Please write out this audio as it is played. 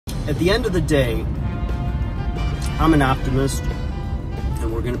at the end of the day, I'm an optimist,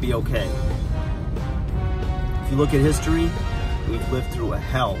 and we're going to be okay. If you look at history, we've lived through a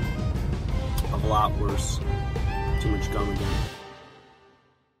hell of a lot worse. Too much gum again.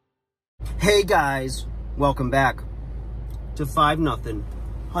 Hey guys, welcome back to 5-0,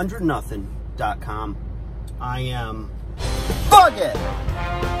 100nothing.com. I am Bugged!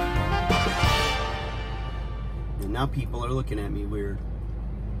 And now people are looking at me weird.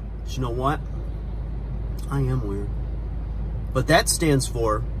 But you know what? I am weird. But that stands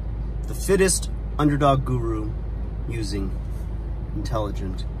for the fittest underdog guru using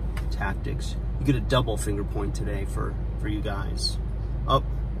intelligent tactics. You get a double finger point today for you guys. Oh,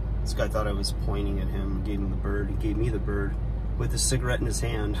 this guy thought I was pointing at him, gave him the bird. He gave me the bird with a cigarette in his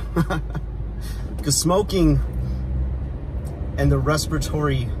hand. Because smoking and the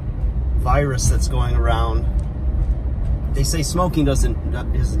respiratory virus that's going around, they say smoking isn't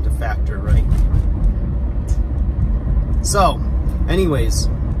a factor, right? So, anyways,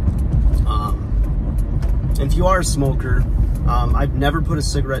 if you are a smoker, I've never put a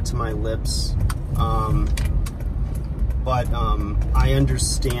cigarette to my lips, but I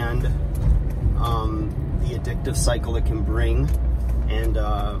understand the addictive cycle it can bring, and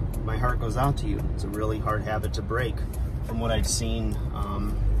my heart goes out to you. It's a really hard habit to break, from what I've seen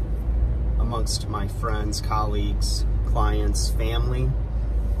amongst my friends, colleagues, clients, family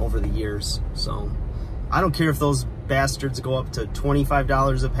over the years. So I don't care if those bastards go up to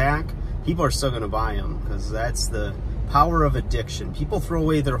 $25 a pack, people are still going to buy them, because that's the power of addiction. People throw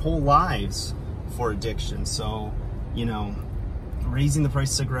away their whole lives for addiction. So, you know, raising the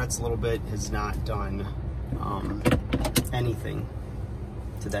price of cigarettes a little bit has not done anything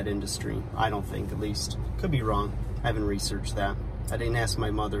to that industry, I don't think, at least. Could be wrong. I haven't researched that. I didn't ask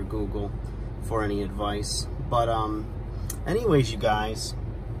my mother, Google, for any advice. But anyways, you guys,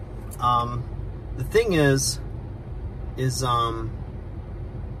 the thing is you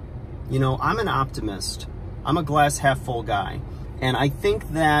know, I'm an optimist. I'm a glass half full guy, and I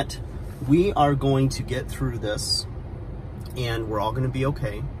think that we are going to get through this, and we're all going to be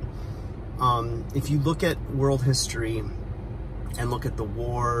okay. If you look at world history and look at the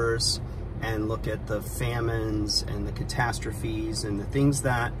wars and look at the famines and the catastrophes and the things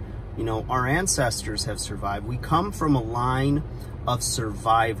that, you know, our ancestors have survived, we come from a line of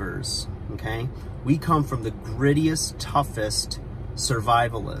survivors, okay? We come from the grittiest, toughest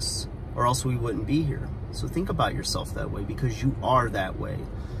survivalists, or else we wouldn't be here. So think about yourself that way, because you are that way.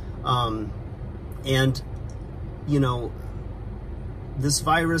 And, you know, this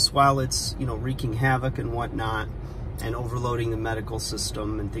virus, while it's, you know, wreaking havoc and whatnot, and overloading the medical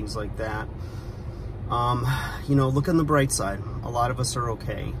system and things like that, you know, look on the bright side. A lot of us are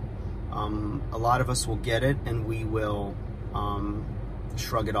okay. A lot of us will get it, and we will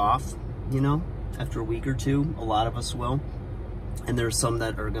shrug it off, you know, after a week or two. A lot of us will. And there's some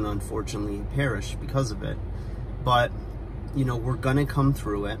that are going to unfortunately perish because of it. But, you know, we're going to come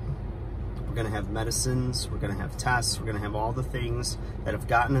through it. We're going to have medicines, we're going to have tests, we're going to have all the things that have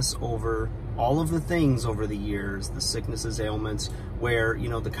gotten us over all of the things over the years, the sicknesses, ailments, where, you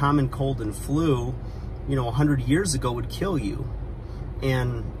know, the common cold and flu, you know, 100 years ago would kill you.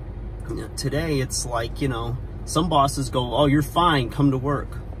 And you know, today it's like, you know, some bosses go, oh, you're fine, come to work,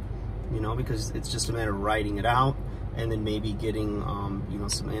 you know, because it's just a matter of writing it out and then maybe getting, you know,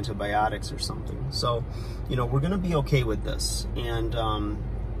 some antibiotics or something. So, you know, we're going to be okay with this. And,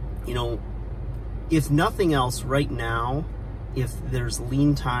 you know, if nothing else right now, if there's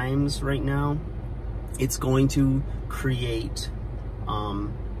lean times right now, it's going to create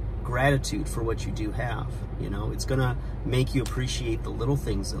gratitude for what you do have. You know, it's going to make you appreciate the little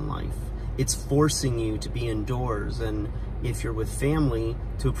things in life. It's forcing you to be indoors, and if you're with family,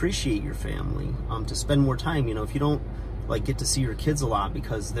 to appreciate your family, to spend more time. You know, if you don't like get to see your kids a lot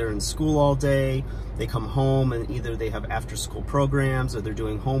because they're in school all day, they come home and either they have after school programs or they're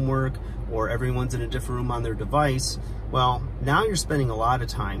doing homework, or everyone's in a different room on their device. Well, now you're spending a lot of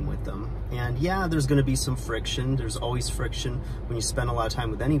time with them. And yeah, there's going to be some friction. There's always friction when you spend a lot of time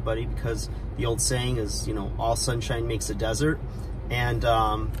with anybody, because the old saying is, you know, all sunshine makes a desert. And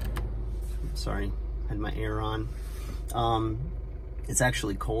sorry, I had my air on. It's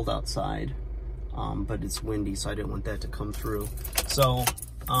actually cold outside, but it's windy, so I didn't want that to come through. So,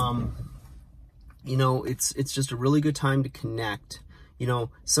 you know, it's just a really good time to connect. You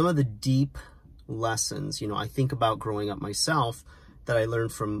know, some of the deep lessons, you know, I think about growing up myself that I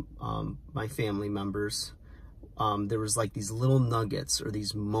learned from my family members. There was like these little nuggets or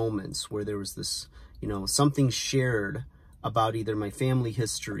these moments where there was this, you know, something shared about either my family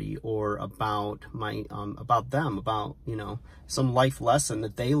history or about my, about them, about, you know, some life lesson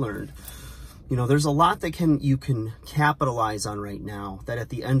that they learned. You know, there's a lot that you can capitalize on right now, that at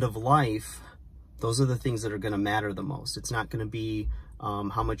the end of life, those are the things that are going to matter the most. It's not going to be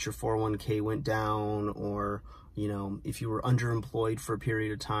how much your 401k went down, or, you know, if you were underemployed for a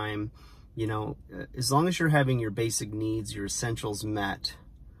period of time. You know, as long as you're having your basic needs, your essentials met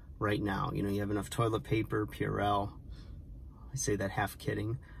right now, you know, you have enough toilet paper, Purell, I say that half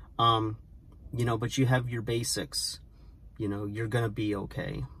kidding, you know, but you have your basics, you know, you're going to be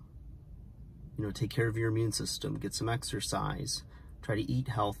okay. You know, take care of your immune system, get some exercise, try to eat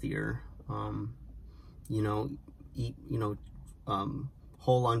healthier, you know, eat, you know,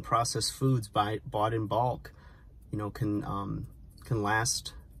 whole unprocessed foods bought in bulk, you know, can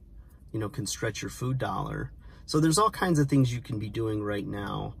last, you know, can stretch your food dollar. So there's all kinds of things you can be doing right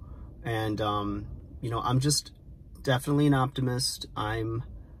now. And, you know, I'm just definitely an optimist. I'm,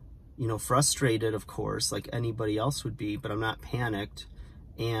 you know, frustrated, of course, like anybody else would be, but I'm not panicked.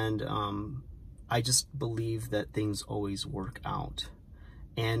 And I just believe that things always work out.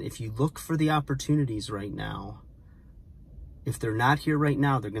 And if you look for the opportunities right now, if they're not here right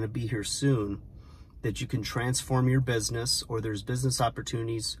now, they're going to be here soon, that you can transform your business, or there's business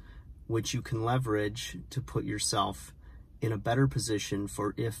opportunities which you can leverage to put yourself in a better position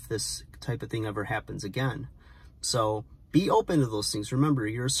for if this type of thing ever happens again. So be open to those things. Remember,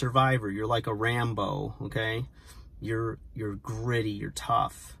 you're a survivor. You're like a Rambo, okay? You're gritty, you're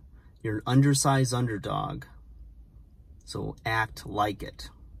tough. You're an undersized underdog. So act like it.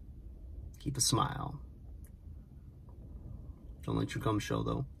 Keep a smile. Don't let your gum show,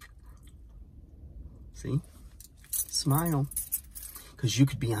 though. See? Smile. Because you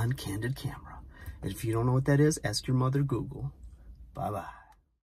could be on candid camera. And if you don't know what that is, ask your mother, Google. Bye-bye.